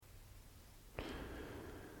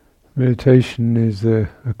Meditation is a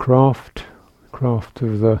craft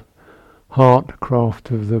of the heart,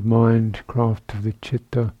 craft of the mind, craft of the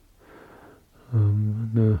citta.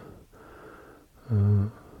 The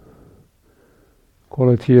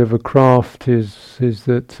quality of a craft is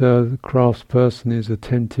that the craftsperson is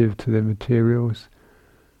attentive to their materials.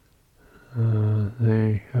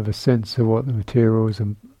 They have a sense of what the materials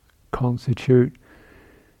constitute.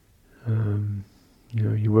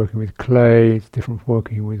 You're working with clay, it's different from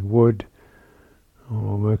working with wood,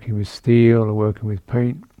 or working with steel, or working with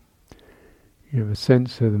paint. You have a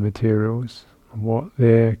sense of the materials and what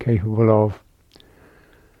they're capable of.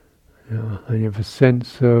 And you have a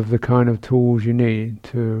sense of the kind of tools you need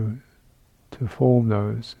to form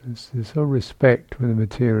those. There's a respect for the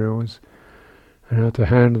materials and how to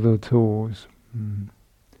handle the tools. And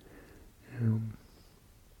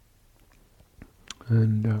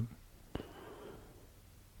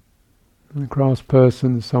the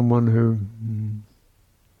craftsperson is someone who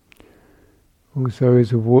also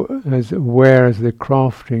is as aware as they're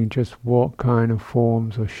crafting just what kind of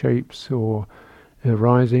forms or shapes or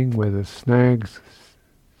arising, whether snags,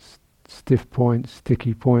 stiff points,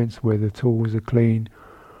 sticky points, where the tools are clean.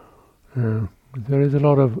 There is a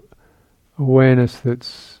lot of awareness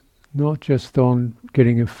that's not just on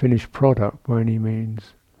getting a finished product by any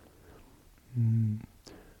means.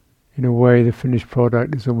 In a way, the finished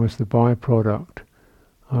product is almost the byproduct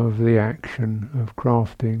of the action of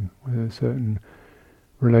crafting, with a certain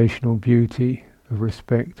relational beauty, of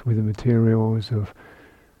respect with the materials, of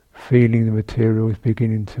feeling the materials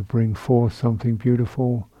beginning to bring forth something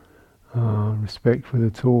beautiful, respect for the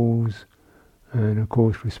tools, and of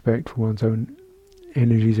course respect for one's own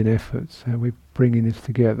energies and efforts. How we're bringing this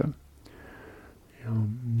together.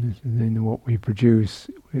 And then what we produce,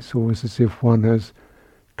 it's almost as if one has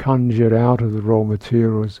conjured out of the raw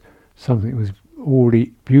materials something that was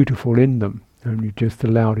already beautiful in them, and you just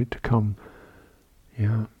allowed it to come.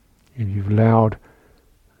 And you've allowed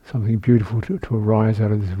something beautiful to arise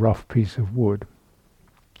out of this rough piece of wood,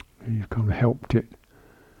 and you've kind of helped it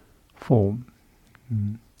form.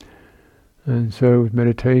 And so with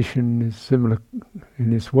meditation is similar in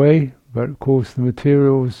this way, but of course the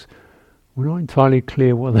materials, we're not entirely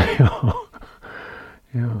clear what they are.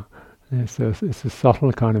 It's a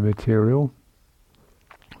subtle kind of material,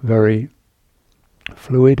 very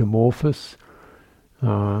fluid, amorphous.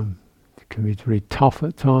 It can be very tough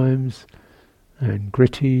at times, and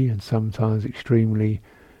gritty, and sometimes extremely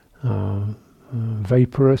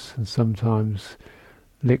vaporous, and sometimes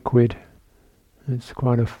liquid. It's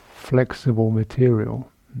quite a flexible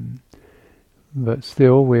material, but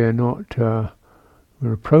still we're not.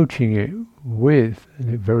 We're approaching it with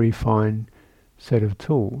a very fine set of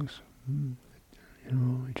tools,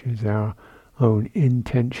 which is our own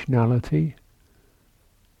intentionality.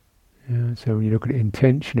 So when you look at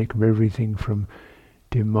intention, it can be everything from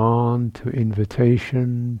demand to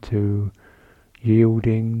invitation to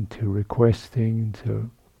yielding to requesting to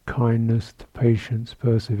kindness to patience,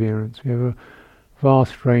 perseverance. We have a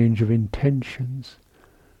vast range of intentions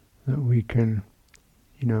that we can,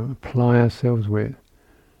 apply ourselves with.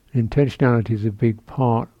 Intentionality is a big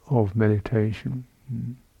part of meditation.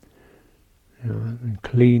 The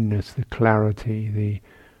cleanness, the clarity, the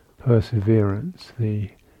perseverance,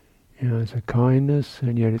 it's a kindness,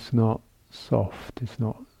 and yet it's not soft. It's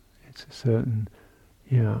a certain,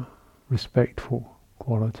 respectful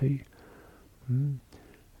quality.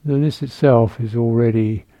 So this itself is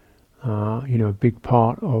already, a big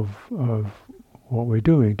part of what we're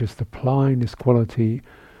doing. Just applying this quality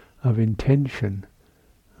of intention,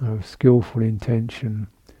 of skillful intention,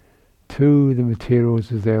 to the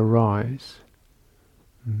materials as they arise.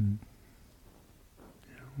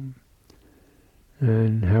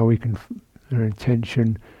 And how we can, our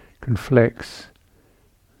intention can flex,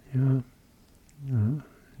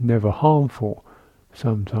 never harmful,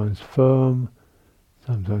 sometimes firm,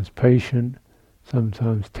 sometimes patient,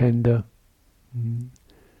 sometimes tender.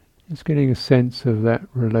 It's getting a sense of that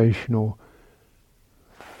relational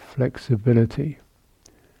flexibility.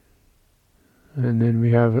 And then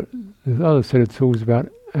we have this other set of tools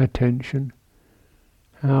about attention,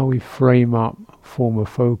 how we frame up, form a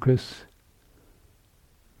focus,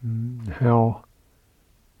 how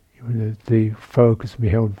the focus can be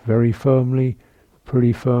held very firmly,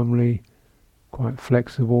 pretty firmly, quite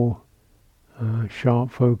flexible, sharp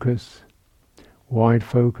focus, wide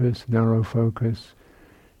focus, narrow focus.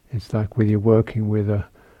 It's like whether you're working with a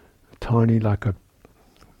tiny little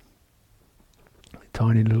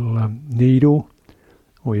needle,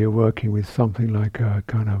 or you're working with something like a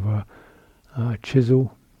kind of a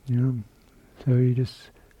chisel. So you just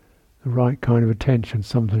the right kind of attention.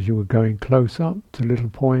 Sometimes you are going close up to little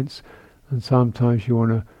points, and sometimes you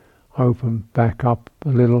want to open back up a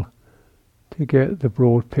little to get the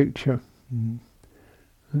broad picture. And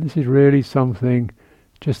this is really something,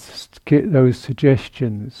 just to get those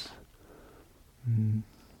suggestions.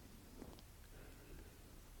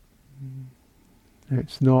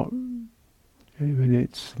 It's not really,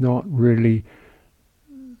 it's not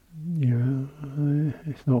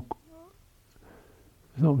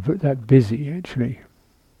that busy actually,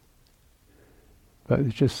 but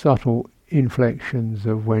it's just subtle inflections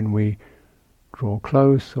of when we draw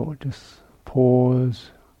close or just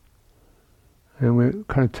pause, and we're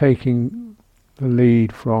kind of taking the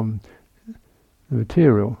lead from the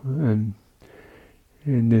material. And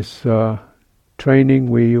in this training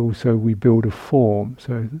we build a form,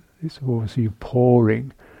 so it's obviously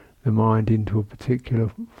pouring the mind into a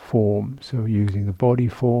particular form, so using the body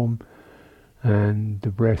form and the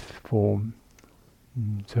breath form.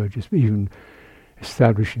 So just even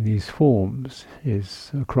establishing these forms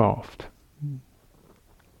is a craft.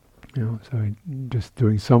 So just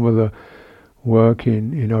doing some of the work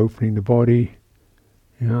in opening the body,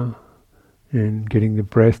 in getting the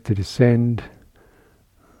breath to descend,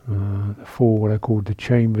 the four, what I call the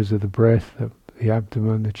chambers of the breath, the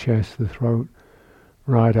abdomen, the chest, the throat,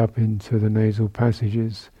 right up into the nasal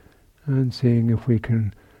passages, and seeing if we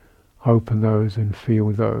can open those and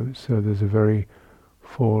feel those. So there's a very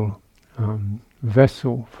full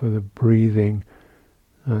vessel for the breathing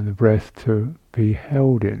and the breath to be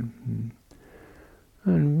held in.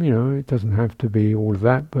 And it doesn't have to be all of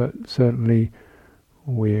that, but certainly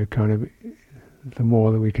we're kind of, the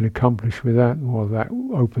more that we can accomplish with that, the more that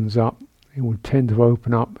opens up. It will tend to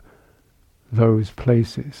open up those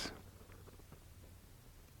places.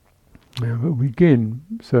 Now we'll begin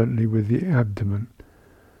certainly with the abdomen.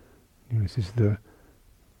 This is the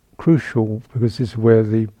crucial, because this is where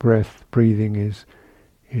the breathing is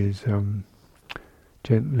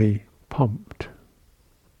gently pumped,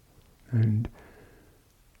 and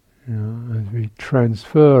as we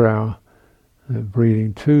transfer our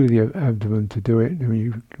breathing to the abdomen to do it,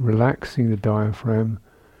 we're relaxing the diaphragm,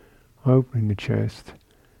 opening the chest,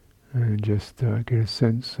 and just get a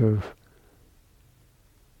sense of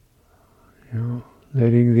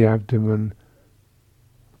letting the abdomen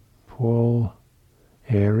pull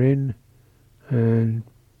air in, and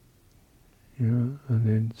and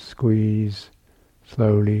then squeeze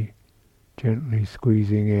slowly, gently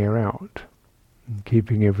squeezing air out, and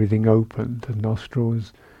keeping everything open, the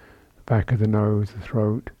nostrils, the back of the nose, the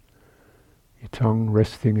throat, your tongue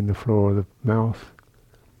resting in the floor of the mouth,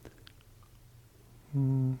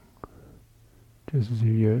 just as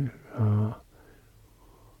you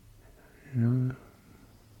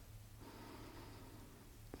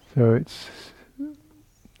so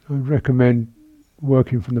I would recommend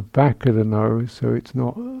working from the back of the nose, so it's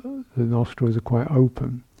not, the nostrils are quite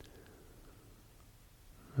open,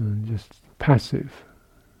 and just passive.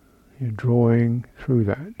 You're drawing through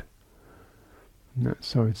that. And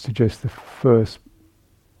so it suggests the first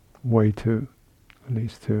way to, at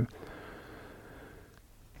least to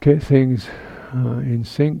get things in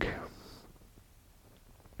sync.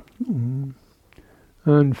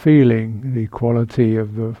 And feeling the quality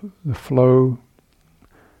of the flow,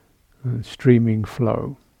 streaming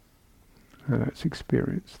flow, how that's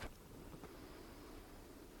experienced.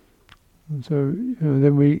 And so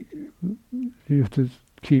then you have to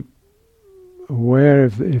keep aware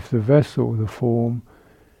of if the vessel, the form,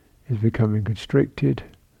 is becoming constricted,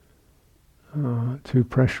 too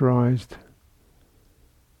pressurized.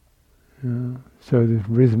 So the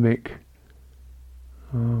rhythmic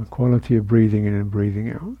quality of breathing in and breathing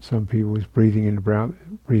out. Some people's breathing in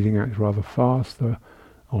and breathing out is rather faster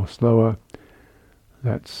or slower.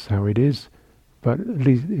 That's how it is. But at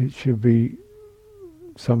least it should be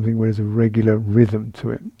something where there's a regular rhythm to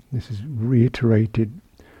it. This is reiterated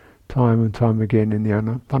time and time again in the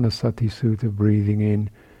Anapanasati Sutta, breathing in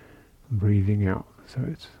and breathing out. So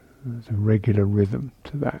there's a regular rhythm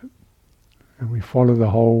to that. And we follow the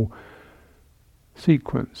whole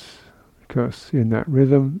sequence, because in that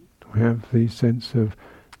rhythm we have the sense of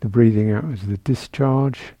the breathing out as the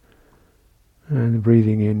discharge, and the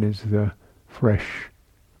breathing in is the fresh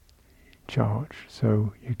charge.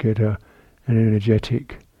 So you get an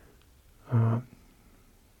energetic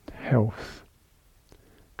health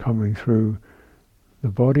coming through the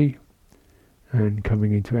body and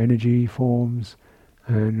coming into energy forms,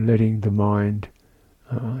 and letting the mind,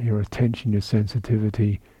 your attention, your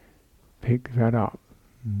sensitivity, pick that up.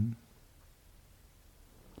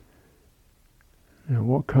 Now,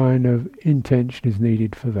 what kind of intention is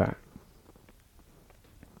needed for that?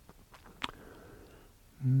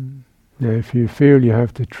 Now, if you feel you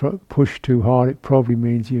have to push too hard, it probably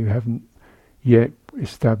means you haven't yet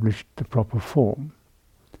established the proper form.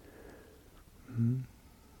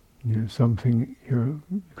 Something,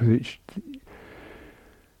 because it's,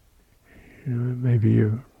 maybe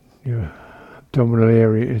your abdominal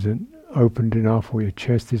area isn't opened enough, or your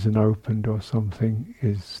chest isn't opened, or something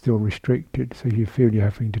is still restricted, so you feel you're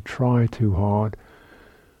having to try too hard,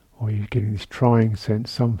 or you're getting this trying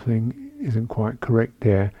sense, something isn't quite correct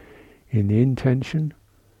there in the intention,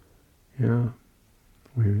 or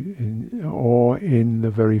in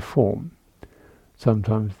the very form.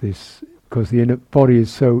 Sometimes this, because the inner body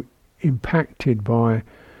is so impacted by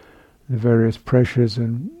the various pressures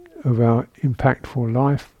of our impactful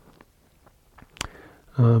life,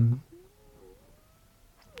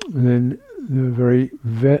 then the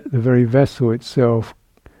very vessel itself,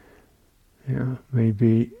 may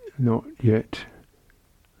be not yet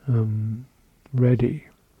ready.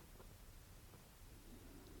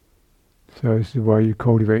 So this is why you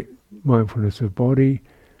cultivate mindfulness of body,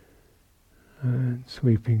 and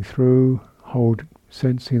sweeping through,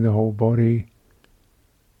 sensing the whole body.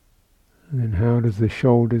 And then how does the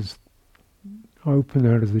shoulders open,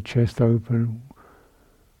 how does the chest open,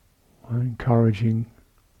 encouraging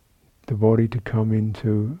the body to come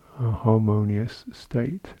into a harmonious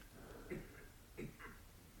state.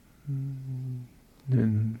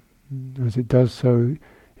 And as it does so,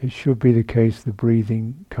 it should be the case the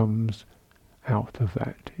breathing comes out of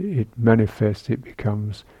that. It manifests, it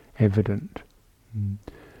becomes evident.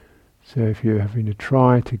 So if you're having to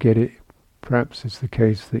try to get it, perhaps it's the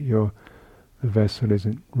case that the vessel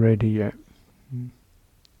isn't ready yet.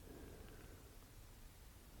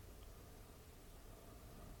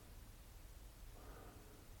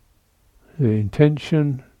 The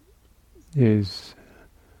intention is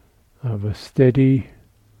of a steady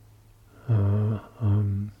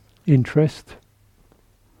interest,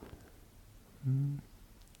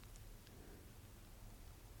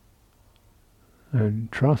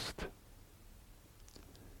 and trust.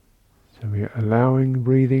 So we are allowing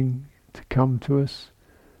breathing to come to us,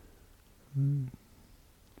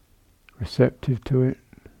 receptive to it,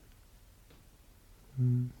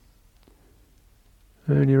 and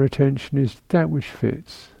your attention is that which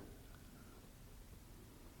fits.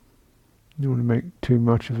 You don't want to make too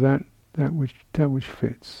much of that which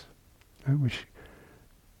fits, that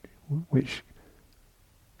which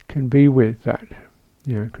can be with that,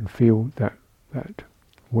 can feel that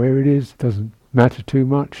where it is doesn't matter too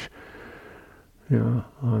much.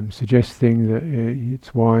 I'm suggesting that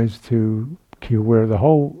it's wise to keep aware of the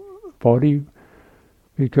whole body,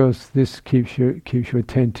 because this keeps you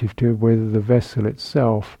attentive to whether the vessel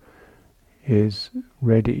itself is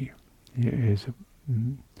ready,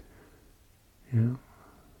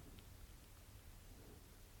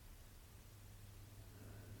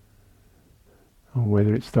 or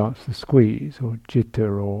whether it starts to squeeze or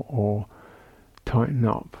jitter or tighten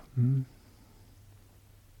up.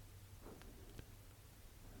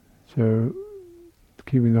 So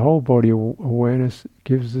keeping the whole body awareness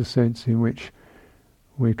gives a sense in which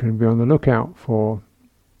we can be on the lookout for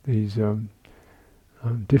these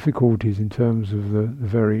difficulties in terms of the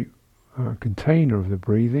very container of the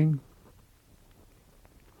breathing.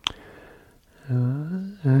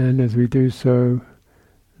 And as we do so,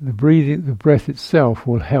 the breath itself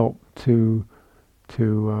will help to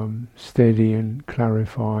steady and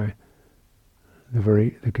clarify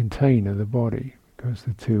the container, the body, because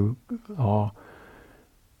the two are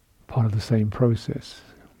part of the same process.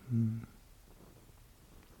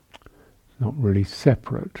 It's not really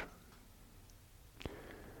separate.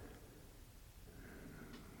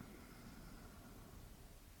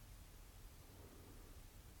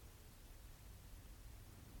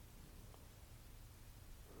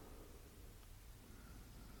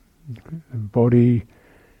 The body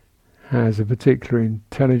has a particular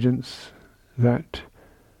intelligence that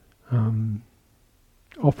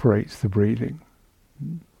operates the breathing.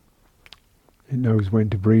 It knows when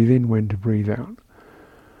to breathe in, when to breathe out.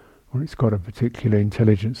 Or it's got a particular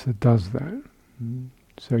intelligence that does that.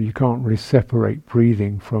 So you can't really separate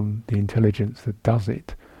breathing from the intelligence that does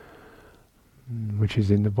it, which is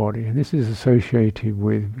in the body. And this is associated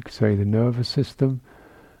with, say, the nervous system.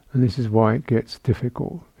 And this is why it gets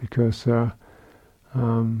difficult, because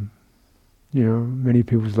many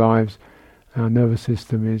people's lives, our nervous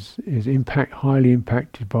system is highly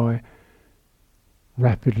impacted by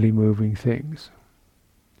rapidly moving things.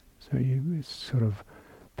 So it's sort of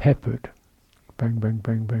peppered, bang, bang,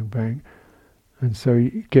 bang, bang, bang, and so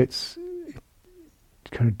it gets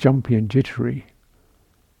kind of jumpy and jittery,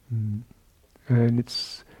 and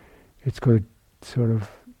it's got to sort of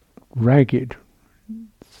ragged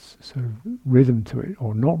sort of rhythm to it,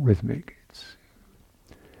 or not rhythmic.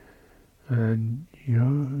 And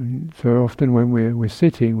so often when we're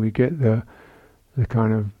sitting, we get the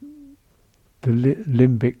kind of the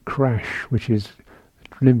limbic crash, which is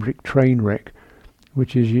limbic train wreck,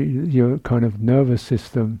 which is your kind of nervous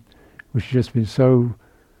system, which has just been so,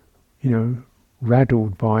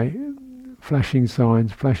 rattled by flashing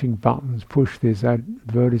signs, flashing buttons, push this,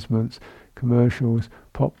 advertisements, commercials,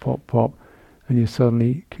 pop, pop, pop, and you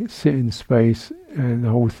suddenly sit in space, and the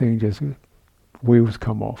whole thing just wheels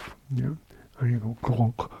come off, and you go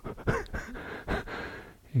clonk.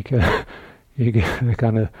 you get the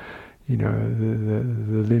kind of, the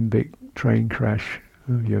limbic train crash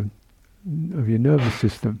of your nervous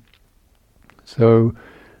system. So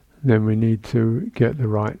then we need to get the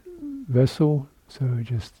right vessel. So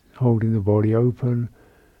just holding the body open,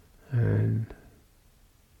 and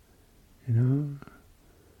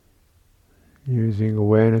using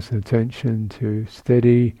awareness and attention to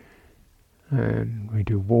steady. And we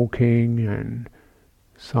do walking and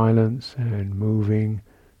silence and moving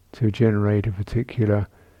to generate a particular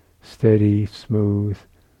steady, smooth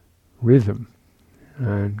rhythm.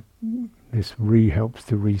 And this helps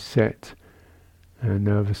to reset our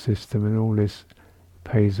nervous system, and all this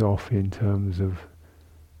pays off in terms of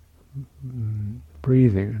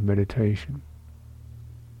breathing and meditation.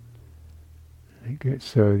 It gets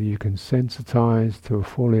so that you can sensitize to a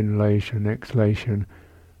full inhalation, exhalation,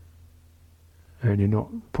 and you're not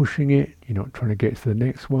pushing it, you're not trying to get to the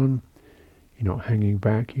next one, you're not hanging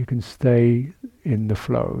back, you can stay in the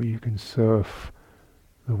flow, you can surf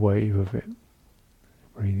the wave of it.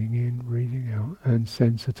 Breathing in, breathing out, and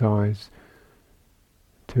sensitize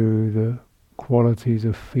to the qualities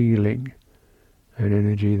of feeling and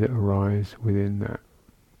energy that arise within that.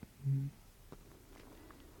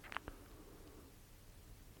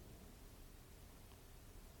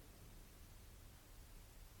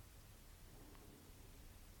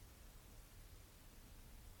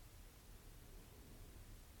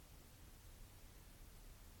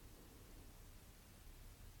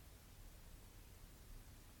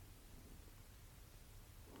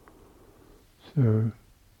 So,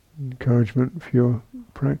 encouragement for your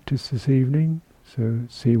practice this evening. So,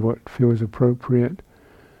 see what feels appropriate.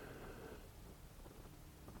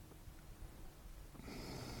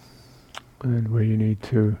 And where you need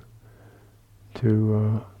to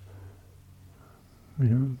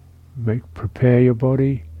prepare your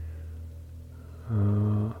body,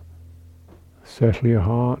 settle your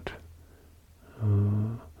heart,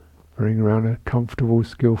 bring around a comfortable,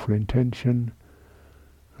 skillful intention,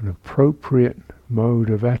 an appropriate mode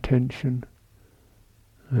of attention,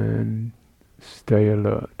 and stay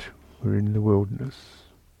alert. We're in the wilderness.